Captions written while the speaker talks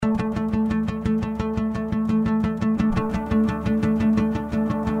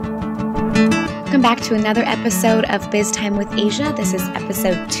Welcome back to another episode of Biz Time with Asia. This is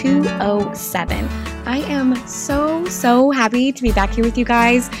episode 207. I am so happy to be back here with you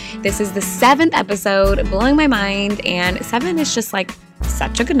guys. This is the 7th episode, blowing my mind, and 7 is just like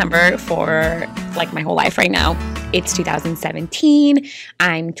such a good number for like my whole life right now. It's 2017,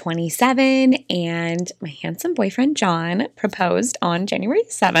 I'm 27, and my handsome boyfriend John proposed on January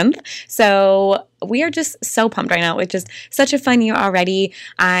 7th. So we are just so pumped right now. It's just such a fun year already.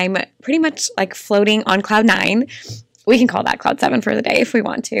 I'm pretty much like floating on cloud 9. We can call that cloud 7 for the day if we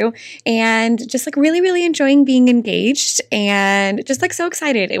want to. And just like really enjoying being engaged and just like so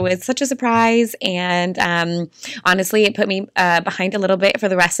excited. It was such a surprise. And honestly, it put me behind a little bit for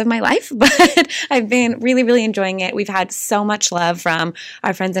the rest of my life. But I've been really enjoying it. We've had so much love from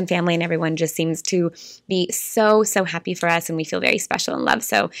our friends and family, and everyone just seems to be so happy for us. And we feel very special and loved.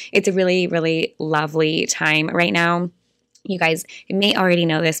 So it's a really lovely time right now. You guys may already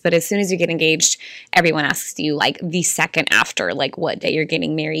know this, but as soon as you get engaged, everyone asks you like the second after, like what day you're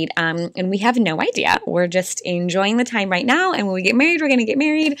getting married. And we have no idea. We're just enjoying the time right now. And when we get married, we're going to get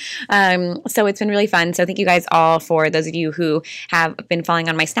married. So it's been really fun. So thank you guys all for those of you who have been following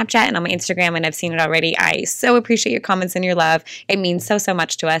on my Snapchat and on my Instagram and I've seen it already. I so appreciate your comments and your love. It means so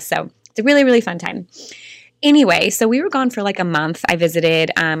much to us. So it's a really fun time. Anyway, so we were gone for like a month. I visited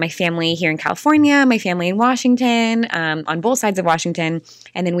my family here in California, my family in Washington, on both sides of Washington,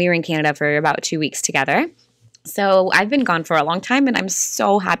 and then we were in Canada for about 2 weeks together. So I've been gone for a long time, and I'm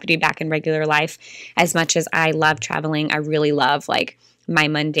so happy to be back in regular life. As much as I love traveling, I really love like my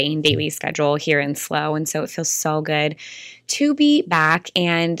mundane daily schedule here in SLO, and so it feels so good to be back.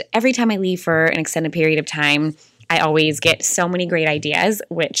 And every time I leave for an extended period of time, I always get so many great ideas,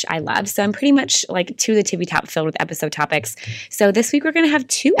 which I love. So I'm pretty much like to the tippy top filled with episode topics. So this week we're going to have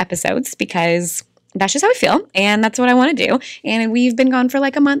 2 episodes because that's just how I feel. And that's what I want to do. And we've been gone for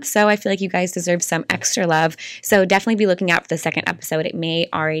like a month. So I feel like you guys deserve some extra love. So definitely be looking out for the second episode. It may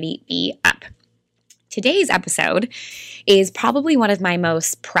already be up. Today's episode is probably one of my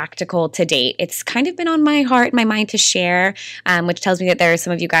most practical to date. It's kind of been on my heart, my mind to share, which tells me that there are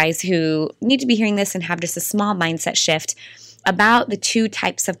some of you guys who need to be hearing this and have just a small mindset shift about the 2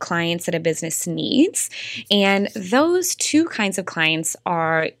 types of clients that a business needs. And those 2 kinds of clients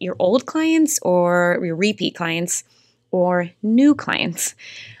are your old clients or your repeat clients or new clients.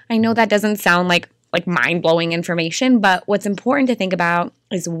 I know that doesn't sound like mind-blowing information, but what's important to think about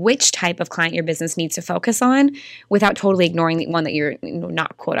is which type of client your business needs to focus on without totally ignoring the one that you're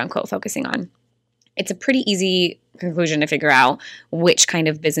not quote-unquote focusing on. It's a pretty easy conclusion to figure out which kind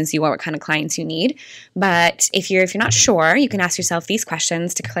of business you are, what kind of clients you need. But if you're not sure, you can ask yourself these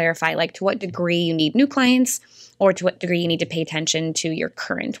questions to clarify, like to what degree you need new clients or to what degree you need to pay attention to your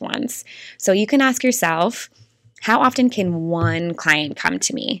current ones. So you can ask yourself, how often can one client come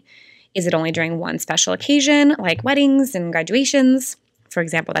to me? Is it only during one special occasion, like weddings and graduations? For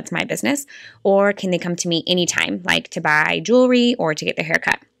example, that's my business. Or can they come to me anytime, like to buy jewelry or to get their hair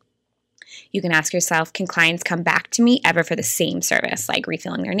cut? You can ask yourself, can clients come back to me ever for the same service, like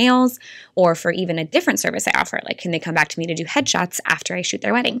refilling their nails, or for even a different service I offer? Like, can they come back to me to do headshots after I shoot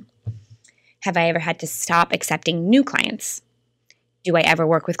their wedding? Have I ever had to stop accepting new clients? Do I ever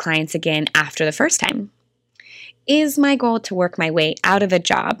work with clients again after the first time? Is my goal to work my way out of a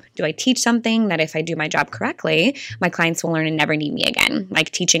job? Do I teach something that if I do my job correctly, my clients will learn and never need me again,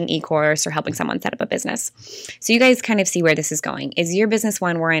 like teaching e-course or helping someone set up a business? So you guys kind of see where this is going. Is your business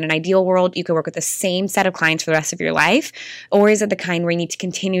one where in an ideal world, you could work with the same set of clients for the rest of your life? Or is it the kind where you need to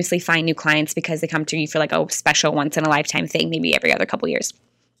continuously find new clients because they come to you for like a special once in a lifetime thing, maybe every other couple years?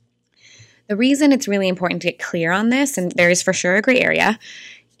 The reason it's really important to get clear on this, and there is for sure a gray area,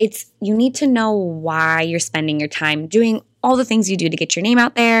 you need to know why you're spending your time doing all the things you do to get your name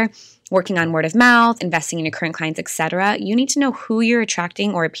out there, working on word of mouth, investing in your current clients, etc. You need to know who you're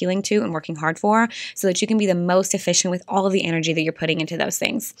attracting or appealing to and working hard for so that you can be the most efficient with all of the energy that you're putting into those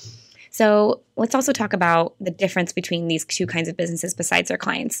things. So let's also talk about the difference between these 2 kinds of businesses besides their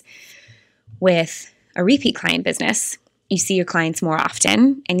clients. With a repeat client business, you see your clients more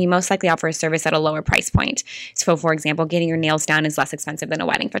often, and you most likely offer a service at a lower price point. So, for example, getting your nails done is less expensive than a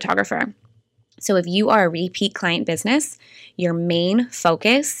wedding photographer. So if you are a repeat client business, your main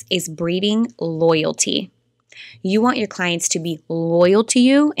focus is breeding loyalty. You want your clients to be loyal to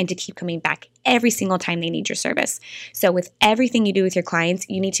you and to keep coming back every single time they need your service. So with everything you do with your clients,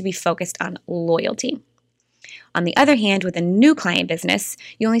 you need to be focused on loyalty. On the other hand, with a new client business,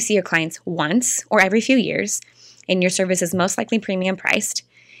 you only see your clients once or every few years, and your service is most likely premium priced,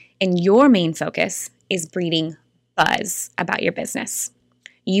 and your main focus is breeding buzz about your business.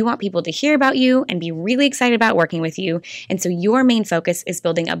 You want people to hear about you and be really excited about working with you. And so your main focus is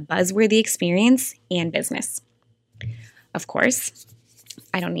building a buzzworthy experience and business. Of course,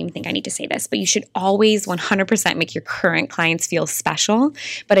 I don't even think I need to say this, but you should always 100% make your current clients feel special.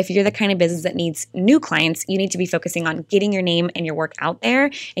 But if you're the kind of business that needs new clients, you need to be focusing on getting your name and your work out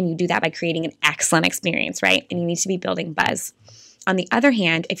there. And you do that by creating an excellent experience, right? And you need to be building buzz. On the other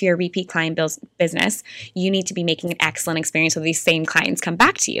hand, if you're a repeat client business, you need to be making an excellent experience so these same clients come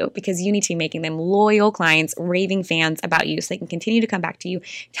back to you, because you need to be making them loyal clients, raving fans about you, so they can continue to come back to you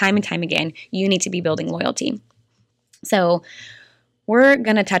time and time again. You need to be building loyalty. So we're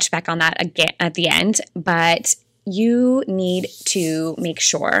going to touch back on that again at the end, but you need to make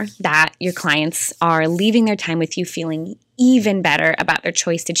sure that your clients are leaving their time with you feeling even better about their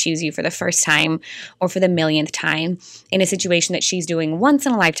choice to choose you for the first time or for the millionth time in a situation that she's doing once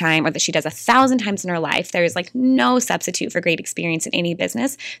in a lifetime or that she does 1,000 times in her life. There is like no substitute for great experience in any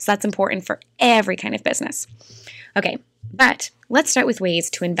business. So that's important for every kind of business. Okay, but let's start with ways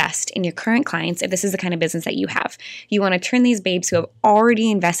to invest in your current clients if this is the kind of business that you have. You want to turn these babes who have already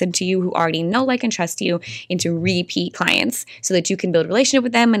invested to you, who already know, like, and trust you, into repeat clients so that you can build a relationship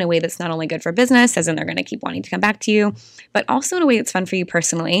with them in a way that's not only good for business, as in they're going to keep wanting to come back to you, but also in a way that's fun for you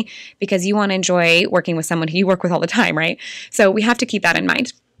personally, because you want to enjoy working with someone who you work with all the time, right? So we have to keep that in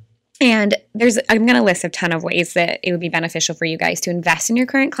mind. And I'm going to list a ton of ways that it would be beneficial for you guys to invest in your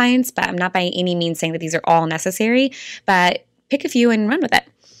current clients, but I'm not by any means saying that these are all necessary, but pick a few and run with it.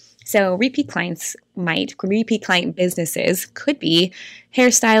 So repeat client businesses could be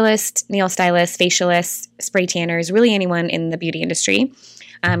hairstylists, nail stylists, facialists, spray tanners, really anyone in the beauty industry,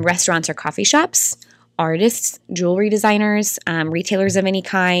 restaurants or coffee shops, artists, jewelry designers, retailers of any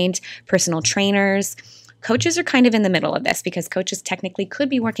kind, personal trainers. Coaches are kind of in the middle of this because coaches technically could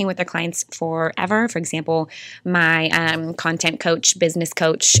be working with their clients forever. For example, my content coach, business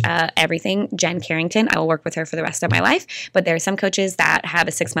coach, everything, Jen Carrington, I will work with her for the rest of my life. But there are some coaches that have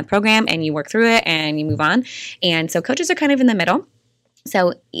a 6-month program and you work through it and you move on. And so coaches are kind of in the middle.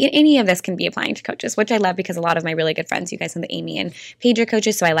 So any of this can be applying to coaches, which I love because a lot of my really good friends, you guys know the Amy and Paige are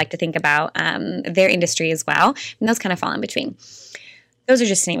coaches. So I like to think about their industry as well. And those kind of fall in between. Those are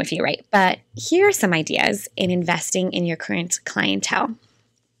just to name a few, right? But here are some ideas in investing in your current clientele.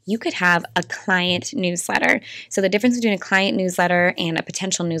 You could have a client newsletter. So the difference between a client newsletter and a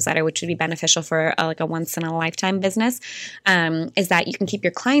potential newsletter, which would be beneficial for a once-in-a-lifetime business, is that you can keep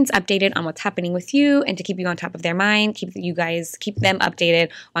your clients updated on what's happening with you and to keep you on top of their mind, keep them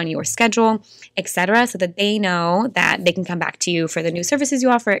updated on your schedule, etc., so that they know that they can come back to you for the new services you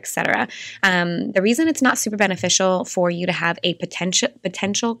offer, etc. The reason it's not super beneficial for you to have a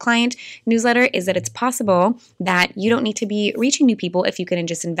potential client newsletter is that it's possible that you don't need to be reaching new people if you can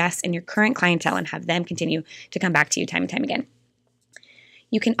just invest in your current clientele and have them continue to come back to you time and time again.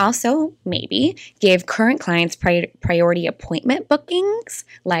 You can also maybe give current clients priority appointment bookings,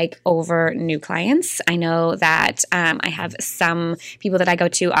 like over new clients. I know that I have some people that I go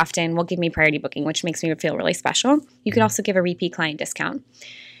to often will give me priority booking, which makes me feel really special. You could also give a repeat client discount.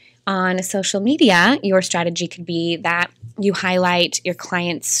 On social media, your strategy could be that you highlight your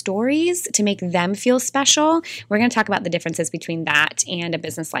clients' stories to make them feel special. We're going to talk about the differences between that and a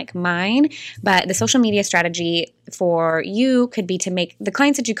business like mine. But the social media strategy for you could be to make the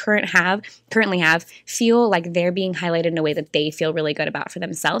clients that you currently have feel like they're being highlighted in a way that they feel really good about for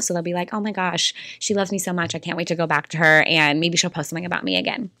themselves. So they'll be like, oh my gosh, she loves me so much. I can't wait to go back to her and maybe she'll post something about me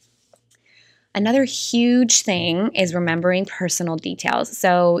again. Another huge thing is remembering personal details.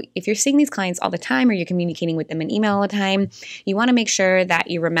 So if you're seeing these clients all the time or you're communicating with them in email all the time, you want to make sure that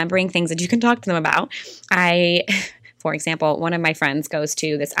you're remembering things that you can talk to them about. For example, one of my friends goes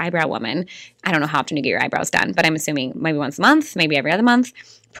to this eyebrow woman. I don't know how often you get your eyebrows done, but I'm assuming maybe once a month, maybe every other month.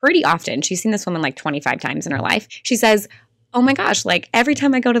 Pretty often. She's seen this woman like 25 times in her life. She says, oh my gosh, like every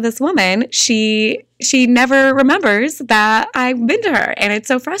time I go to this woman, she never remembers that I've been to her. And it's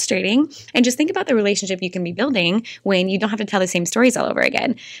so frustrating. And just think about the relationship you can be building when you don't have to tell the same stories all over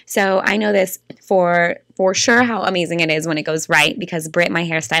again. So I know this for sure how amazing it is when it goes right, because Britt, my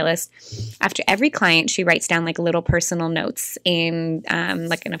hairstylist, after every client, she writes down like little personal notes in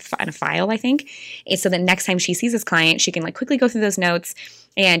a file, I think. And so that next time she sees this client, she can like quickly go through those notes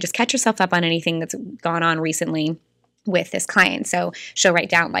and just catch herself up on anything that's gone on recently with this client. So she'll write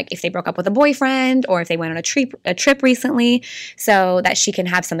down like if they broke up with a boyfriend or if they went on a trip recently, so that she can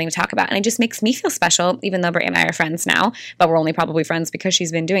have something to talk about. And it just makes me feel special, even though Britt and I are friends now, but we're only probably friends because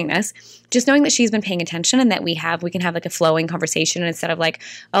she's been doing this. Just knowing that she's been paying attention and that we can have like a flowing conversation instead of like,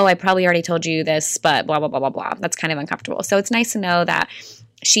 oh, I probably already told you this, but blah, blah, blah, blah, blah. That's kind of uncomfortable. So it's nice to know that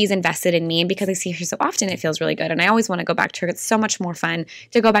she's invested in me, and because I see her so often, it feels really good. And I always want to go back to her. It's so much more fun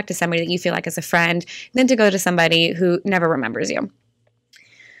to go back to somebody that you feel like is a friend than to go to somebody who never remembers you.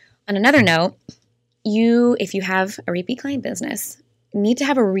 On another note, if you have a repeat client business, need to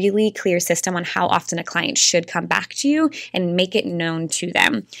have a really clear system on how often a client should come back to you and make it known to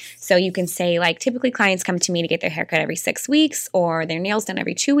them. So you can say, like, typically clients come to me to get their haircut every 6 weeks or their nails done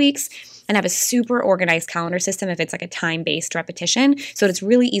every 2 weeks, and have a super organized calendar system if it's like a time-based repetition. So it's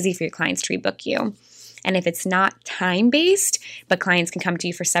really easy for your clients to rebook you. And if it's not time-based, but clients can come to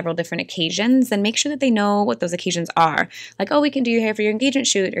you for several different occasions, then make sure that they know what those occasions are. Like, oh, we can do your hair for your engagement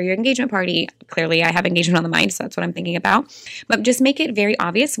shoot or your engagement party. Clearly, I have engagement on the mind, so that's what I'm thinking about. But just make it very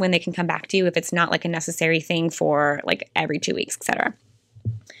obvious when they can come back to you if it's not like a necessary thing for like every 2 weeks, etc.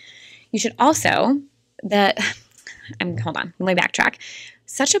 You should also, hold on, let me backtrack.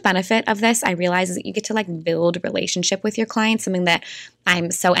 Such a benefit of this, I realize, is that you get to like build a relationship with your clients. Something that I'm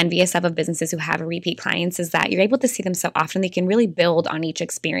so envious of businesses who have repeat clients is that you're able to see them so often they can really build on each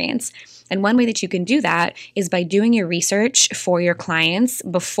experience. And one way that you can do that is by doing your research for your clients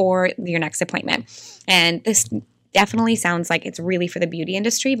before your next appointment. And this definitely sounds like it's really for the beauty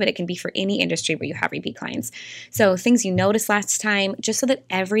industry, but it can be for any industry where you have repeat clients. So things you noticed last time, just so that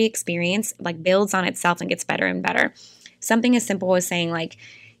every experience like builds on itself and gets better and better. Something as simple as saying like,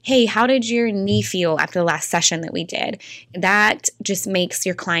 hey, how did your knee feel after the last session that we did? That just makes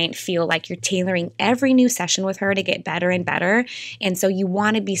your client feel like you're tailoring every new session with her to get better and better. And so you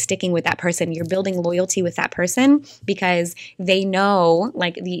want to be sticking with that person. You're building loyalty with that person because they know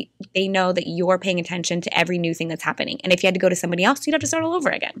they know that you're paying attention to every new thing that's happening. And if you had to go to somebody else, you'd have to start all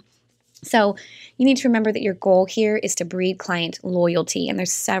over again. So you need to remember that your goal here is to breed client loyalty. And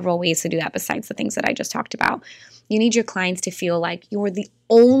there's several ways to do that besides the things that I just talked about. You need your clients to feel like you're the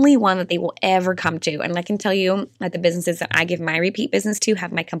only one that they will ever come to. And I can tell you that the businesses that I give my repeat business to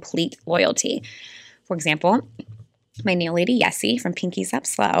have my complete loyalty. For example, my nail lady, Yessie from Pinkies Up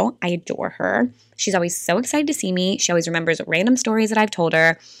Slow. I adore her. She's always so excited to see me. She always remembers random stories that I've told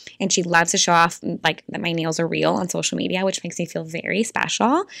her. And she loves to show off like that my nails are real on social media, which makes me feel very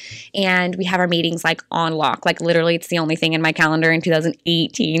special. And we have our meetings like on lock. Like literally it's the only thing in my calendar in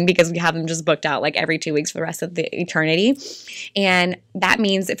 2018 because we have them just booked out like every 2 weeks for the rest of the eternity. And that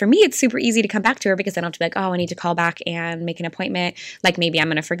means that for me, it's super easy to come back to her because I don't have to be like, oh, I need to call back and make an appointment. Like maybe I'm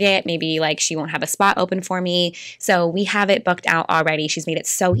going to forget. Maybe like she won't have a spot open for me. So we have it booked out already. She's made it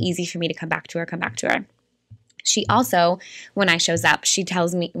so easy for me to come back to her. She also, when I shows up, she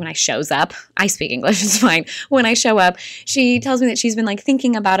tells me, when I shows up, I speak English, it's fine. When I show up, she tells me that she's been like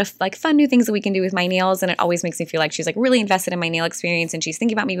thinking about fun new things that we can do with my nails. And it always makes me feel like she's like really invested in my nail experience and she's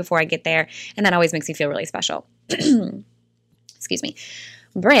thinking about me before I get there. And that always makes me feel really special. Excuse me.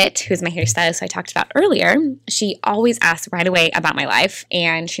 Britt, who's my hairstylist who I talked about earlier, she always asks right away about my life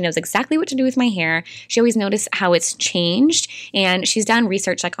and she knows exactly what to do with my hair. She always noticed how it's changed and she's done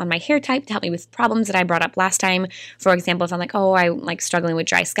research like on my hair type to help me with problems that I brought up last time. For example, if I'm like, oh, I'm like struggling with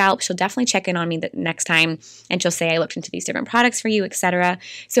dry scalp, she'll definitely check in on me the next time and she'll say, I looked into these different products for you, etc.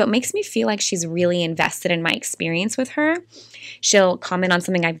 So it makes me feel like she's really invested in my experience with her. She'll comment on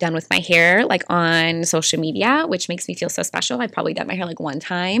something I've done with my hair, like on social media, which makes me feel so special. I've probably done my hair like one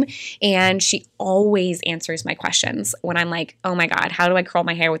time. And she always answers my questions when I'm like, oh my God, how do I curl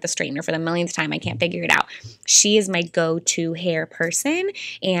my hair with a straightener for the millionth time? I can't figure it out. She is my go-to hair person.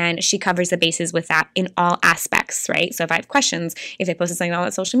 And she covers the bases with that in all aspects, right? So if I have questions, if I posted something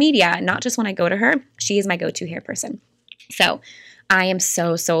on social media, not just when I go to her, she is my go-to hair person. So I am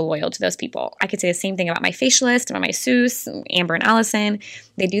so, so loyal to those people. I could say the same thing about my facialist, about my masseuse, Amber and Allison.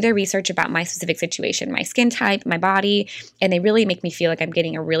 They do their research about my specific situation, my skin type, my body, and they really make me feel like I'm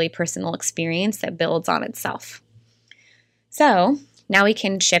getting a really personal experience that builds on itself. So now we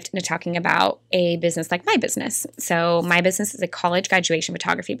can shift into talking about a business like my business. So my business is a college graduation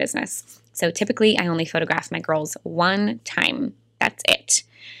photography business. So typically I only photograph my girls one time. That's it.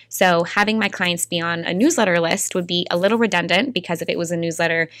 So having my clients be on a newsletter list would be a little redundant because if it was a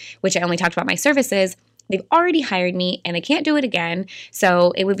newsletter, which I only talked about my services, they've already hired me and they can't do it again.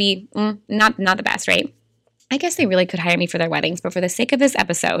 So it would be not the best, right? I guess they really could hire me for their weddings, but for the sake of this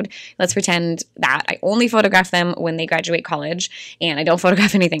episode, let's pretend that I only photograph them when they graduate college and I don't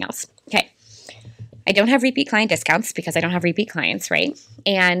photograph anything else. Okay. I don't have repeat client discounts because I don't have repeat clients, right?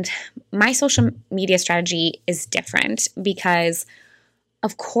 And my social media strategy is different because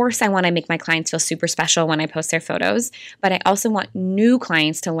of course, I want to make my clients feel super special when I post their photos, but I also want new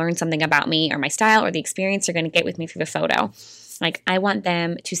clients to learn something about me or my style or the experience they're going to get with me through the photo. Like, I want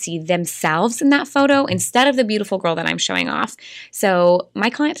them to see themselves in that photo instead of the beautiful girl that I'm showing off. So my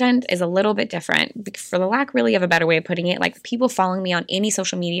content is a little bit different. For the lack really of a better way of putting it, like, people following me on any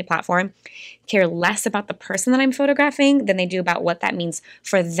social media platform care less about the person that I'm photographing than they do about what that means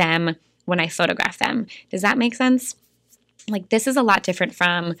for them when I photograph them. Does that make sense? Like, this is a lot different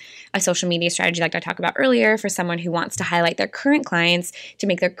from a social media strategy like I talked about earlier for someone who wants to highlight their current clients to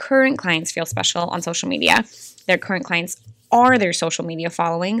make their current clients feel special on social media. Their current clients are their social media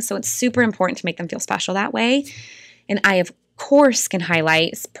following, so it's super important to make them feel special that way. And I, of course, can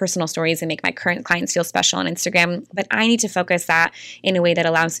highlight personal stories and make my current clients feel special on Instagram, but I need to focus that in a way that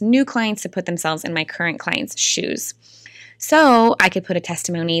allows new clients to put themselves in my current clients' shoes. So I could put a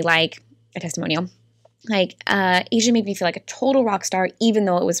testimonial like, Asia made me feel like a total rock star even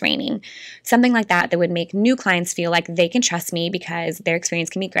though it was raining. Something like that would make new clients feel like they can trust me because their experience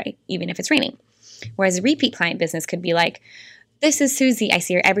can be great even if it's raining. Whereas a repeat client business could be like, this is Susie. I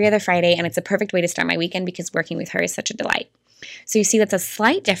see her every other Friday, and it's a perfect way to start my weekend because working with her is such a delight. So you see that's a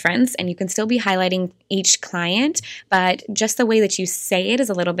slight difference, and you can still be highlighting each client, but just the way that you say it is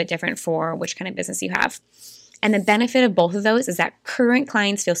a little bit different for which kind of business you have. And the benefit of both of those is that current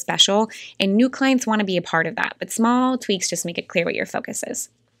clients feel special and new clients want to be a part of that. But small tweaks just make it clear what your focus is.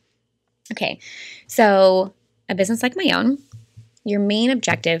 Okay, so a business like my own, your main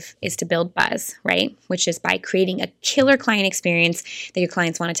objective is to build buzz, right? Which is by creating a killer client experience that your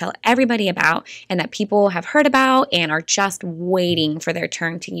clients want to tell everybody about and that people have heard about and are just waiting for their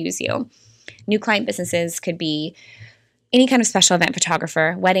turn to use you. New client businesses could be any kind of special event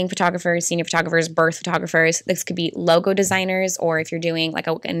photographer, wedding photographers, senior photographers, birth photographers. This could be logo designers, or if you're doing like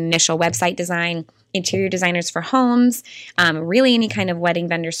an initial website design, interior designers for homes, really any kind of wedding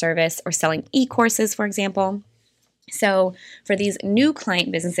vendor service or selling e-courses, for example. So for these new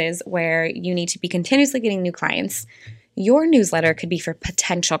client businesses where you need to be continuously getting new clients, your newsletter could be for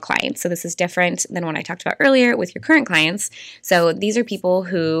potential clients. So this is different than what I talked about earlier with your current clients. So these are people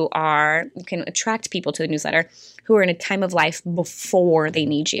you can attract people to the newsletter who are in a time of life before they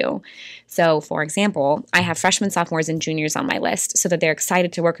need you. So for example, I have freshmen, sophomores, and juniors on my list so that they're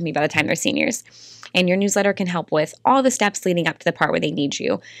excited to work with me by the time they're seniors. And your newsletter can help with all the steps leading up to the part where they need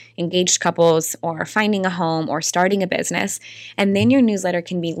you. Engaged couples or finding a home or starting a business. And then your newsletter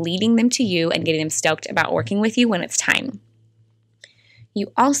can be leading them to you and getting them stoked about working with you when it's time.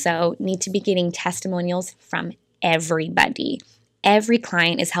 You also need to be getting testimonials from everybody. Every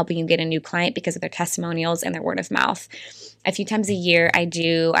client is helping you get a new client because of their testimonials and their word of mouth. A few times a year, I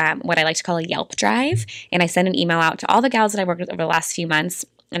do what I like to call a Yelp drive, and I send an email out to all the gals that I worked with over the last few months,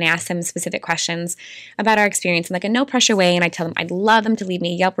 and I ask them specific questions about our experience in like a no pressure way, and I tell them I'd love them to leave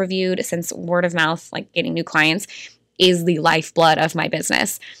me a Yelp review since word of mouth, like getting new clients, is the lifeblood of my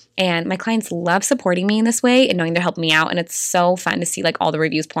business. And my clients love supporting me in this way and knowing they're helping me out, and it's so fun to see like all the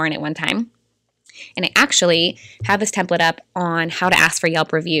reviews pouring at one time. And I actually have this template up on how to ask for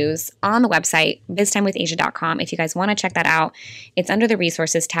Yelp reviews on the website, biztimewithasia.com. If you guys want to check that out, it's under the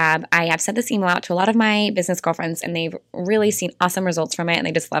resources tab. I have sent this email out to a lot of my business girlfriends, and they've really seen awesome results from it, and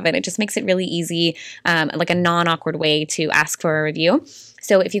they just love it. It just makes it really easy, like a non-awkward way to ask for a review.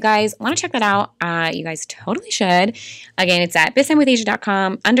 So if you guys want to check that out, you guys totally should. Again, it's at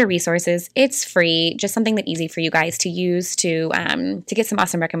biztimewithasia.com under resources. It's free, just something that's easy for you guys to use to get some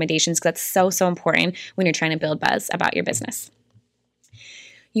awesome recommendations, because that's so, so important when you're trying to build buzz about your business.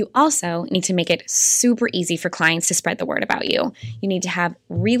 You also need to make it super easy for clients to spread the word about you. You need to have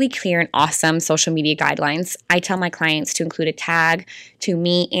really clear and awesome social media guidelines. I tell my clients to include a tag to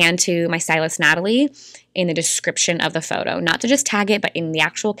me and to my stylist, Natalie, in the description of the photo. Not to just tag it, but in the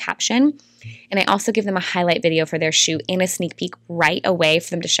actual caption. And I also give them a highlight video for their shoot and a sneak peek right away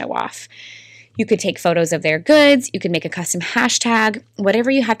for them to show off. You could take photos of their goods. You could make a custom hashtag,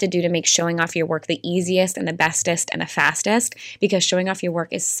 whatever you have to do to make showing off your work the easiest and the bestest and the fastest, because showing off your work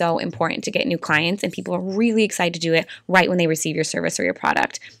is so important to get new clients, and people are really excited to do it right when they receive your service or your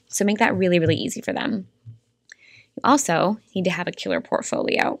product. So make that really, really easy for them. You also need to have a killer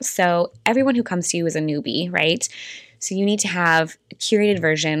portfolio. So everyone who comes to you is a newbie, right? So you need to have a curated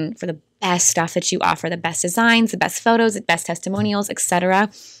version for the best stuff that you offer, the best designs, the best photos, the best testimonials, etc.,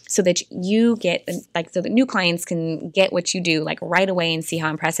 so that you get so that new clients can get what you do like right away and see how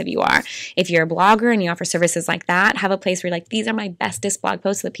impressive you are. If you're a blogger and you offer services like that, have a place where you're like, these are my bestest blog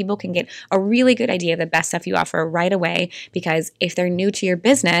posts, so that people can get a really good idea of the best stuff you offer right away. Because if they're new to your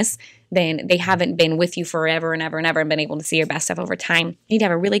business, then they haven't been with you forever and ever and ever and been able to see your best stuff over time. You need to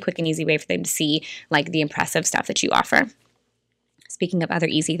have a really quick and easy way for them to see like the impressive stuff that you offer. Speaking of other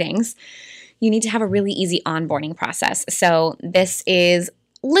easy things, you need to have a really easy onboarding process. So this is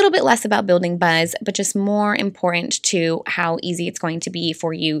little bit less about building buzz, but just more important to how easy it's going to be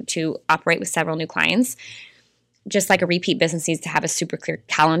for you to operate with several new clients. Just like a repeat business needs to have a super clear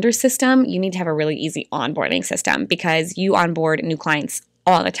calendar system, you need to have a really easy onboarding system because you onboard new clients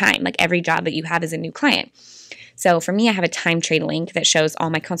all the time. Like every job that you have is a new client. So for me, I have a time trade link that shows all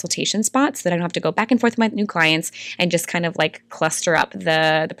my consultation spots so that I don't have to go back and forth with my new clients and just kind of like cluster up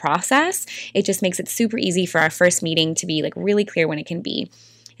the process. It just makes it super easy for our first meeting to be like really clear when it can be.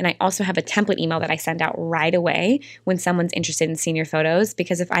 And I also have a template email that I send out right away when someone's interested in senior photos,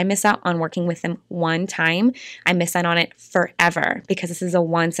 because if I miss out on working with them one time, I miss out on it forever because this is a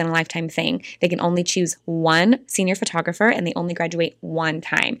once in a lifetime thing. They can only choose one senior photographer and they only graduate one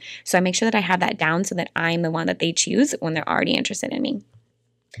time. So I make sure that I have that down so that I'm the one that they choose when they're already interested in me.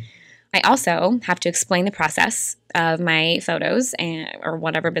 I also have to explain the process of my photos or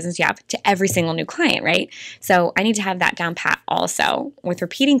whatever business you have to every single new client, right? So I need to have that down pat also. With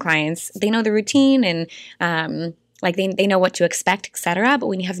repeating clients, they know the routine and like they know what to expect, etc. But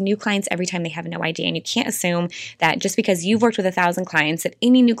when you have new clients every time, they have no idea. And you can't assume that just because you've worked with 1,000 clients, that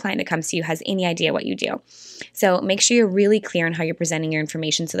any new client that comes to you has any idea what you do. So make sure you're really clear on how you're presenting your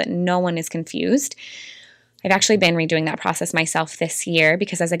information so that no one is confused. I've actually been redoing that process myself this year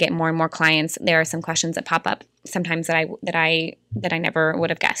because as I get more and more clients, there are some questions that pop up sometimes that I never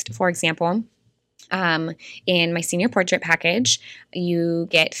would have guessed. For example, in my senior portrait package, you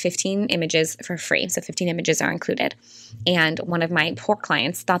get 15 images for free. So 15 images are included. And one of my poor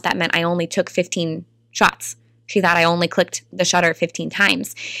clients thought that meant I only took 15 shots. She thought I only clicked the shutter 15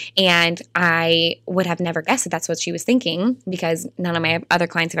 times. And I would have never guessed that that's what she was thinking because none of my other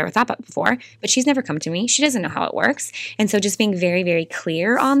clients have ever thought about before. But she's never come to me. She doesn't know how it works. And so just being very, very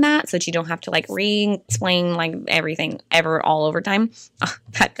clear on that so that you don't have to like re-explain like everything ever all over time.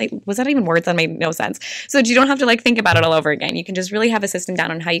 Was that even words? That made no sense. So that you don't have to like think about it all over again. You can just really have a system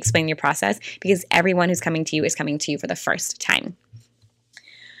down on how you explain your process because everyone who's coming to you is coming to you for the first time.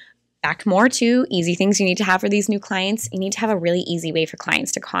 Back more to easy things you need to have for these new clients. You need to have a really easy way for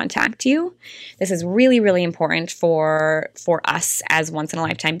clients to contact you. This is really, really important for us as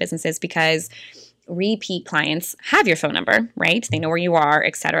once-in-a-lifetime businesses because repeat clients have your phone number, right? They know where you are,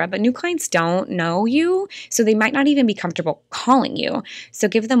 etc. But new clients don't know you, so they might not even be comfortable calling you. So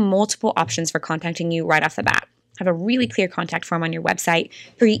give them multiple options for contacting you right off the bat. Have a really clear contact form on your website,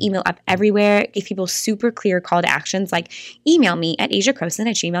 free email up everywhere. Give people super clear call to actions like email me at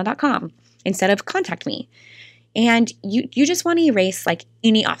asiacroson@gmail.com instead of contact me. And you just want to erase like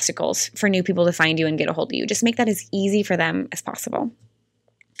any obstacles for new people to find you and get a hold of you. Just make that as easy for them as possible.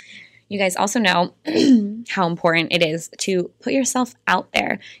 You guys also know how important it is to put yourself out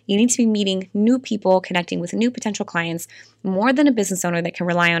there. You need to be meeting new people, connecting with new potential clients, more than a business owner that can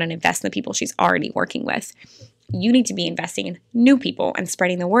rely on and invest in the people she's already working with. You need to be investing in new people and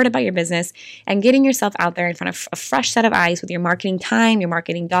spreading the word about your business and getting yourself out there in front of a fresh set of eyes with your marketing time, your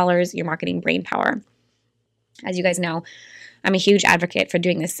marketing dollars, your marketing brain power. As you guys know, I'm a huge advocate for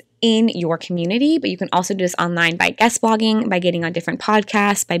doing this in your community, but you can also do this online by guest blogging, by getting on different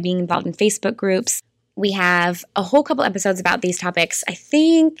podcasts, by being involved in Facebook groups. We have a whole couple episodes about these topics. I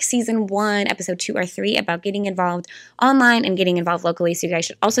think season 1, episode 2 or 3 about getting involved online and getting involved locally. So you guys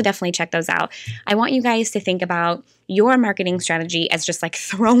should also definitely check those out. I want you guys to think about your marketing strategy as just like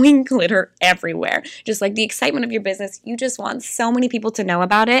throwing glitter everywhere. Just like the excitement of your business. You just want so many people to know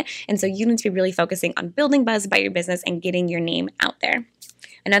about it. And so you need to be really focusing on building buzz about your business and getting your name out there.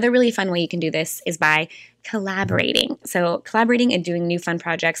 Another really fun way you can do this is by collaborating. So collaborating and doing new fun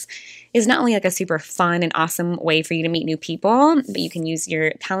projects is not only like a super fun and awesome way for you to meet new people, but you can use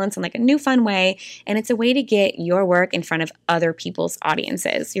your talents in like a new fun way. And it's a way to get your work in front of other people's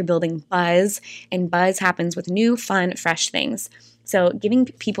audiences. You're building buzz, and buzz happens with new, fun, fresh things. So giving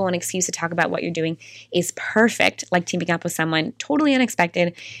people an excuse to talk about what you're doing is perfect, like teaming up with someone totally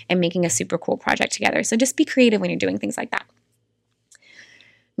unexpected and making a super cool project together. So just be creative when you're doing things like that.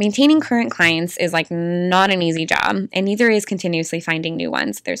 Maintaining current clients is like not an easy job, and neither is continuously finding new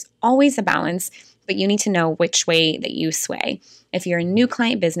ones. There's always a balance, but you need to know which way that you sway. If you're a new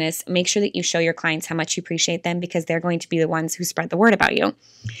client business, make sure that you show your clients how much you appreciate them because they're going to be the ones who spread the word about you.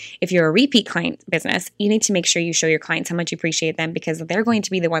 If you're a repeat client business, you need to make sure you show your clients how much you appreciate them because they're going to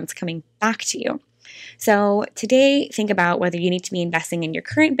be the ones coming back to you. So today, think about whether you need to be investing in your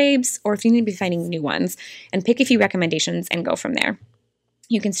current babes or if you need to be finding new ones, and pick a few recommendations and go from there.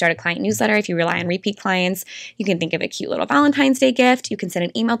 You can start a client newsletter if you rely on repeat clients. You can think of a cute little Valentine's Day gift. You can send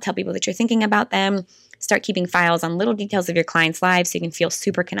an email, tell people that you're thinking about them. Start keeping files on little details of your clients' lives so you can feel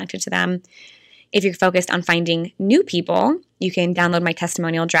super connected to them. If you're focused on finding new people, you can download my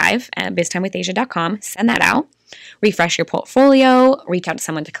testimonial drive at biztimewithasia.com. Send that out. refresh your portfolio, reach out to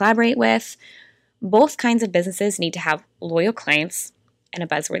someone to collaborate with. Both kinds of businesses need to have loyal clients and a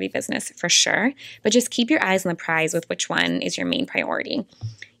buzzworthy business for sure, but just keep your eyes on the prize with which one is your main priority.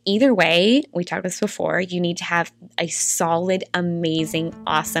 Either way, we talked about this before, you need to have a solid, amazing,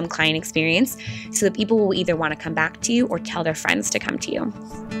 awesome client experience so that people will either want to come back to you or tell their friends to come to you.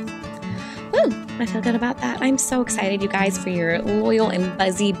 Woo, I feel good about that. I'm so excited, you guys, for your loyal and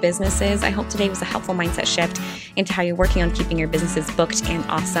buzzy businesses. I hope today was a helpful mindset shift into how you're working on keeping your businesses booked and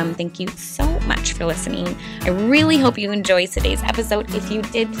awesome. Thank you so much for listening. I really hope you enjoyed today's episode. If you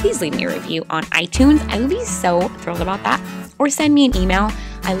did, please leave me a review on iTunes. I would be so thrilled about that. Or send me an email.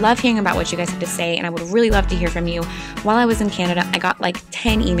 I love hearing about what you guys have to say, and I would really love to hear from you. While I was in Canada, I got like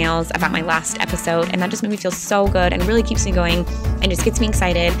 10 emails about my last episode, and that just made me feel so good and really keeps me going and just gets me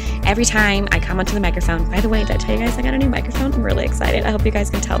excited every time I come onto the microphone. By the way, did I tell you guys I got a new microphone? I'm really excited. I hope you guys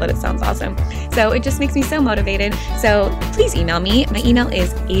can tell that it sounds awesome. So it just makes me so motivated. So please email me. My email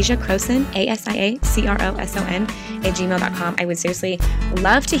is asiacroson, ASIACROSON @gmail.com. I would seriously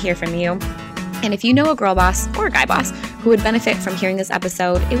love to hear from you. And if you know a girl boss or a guy boss who would benefit from hearing this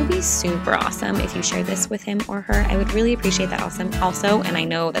episode, it would be super awesome if you shared this with him or her. I would really appreciate that also, and I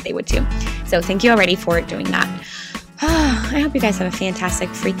know that they would too. So thank you already for doing that. I hope you guys have a fantastic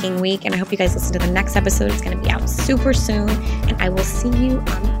freaking week, and I hope you guys listen to the next episode. It's going to be out super soon, and I will see you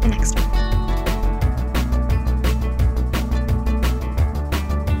on the next one.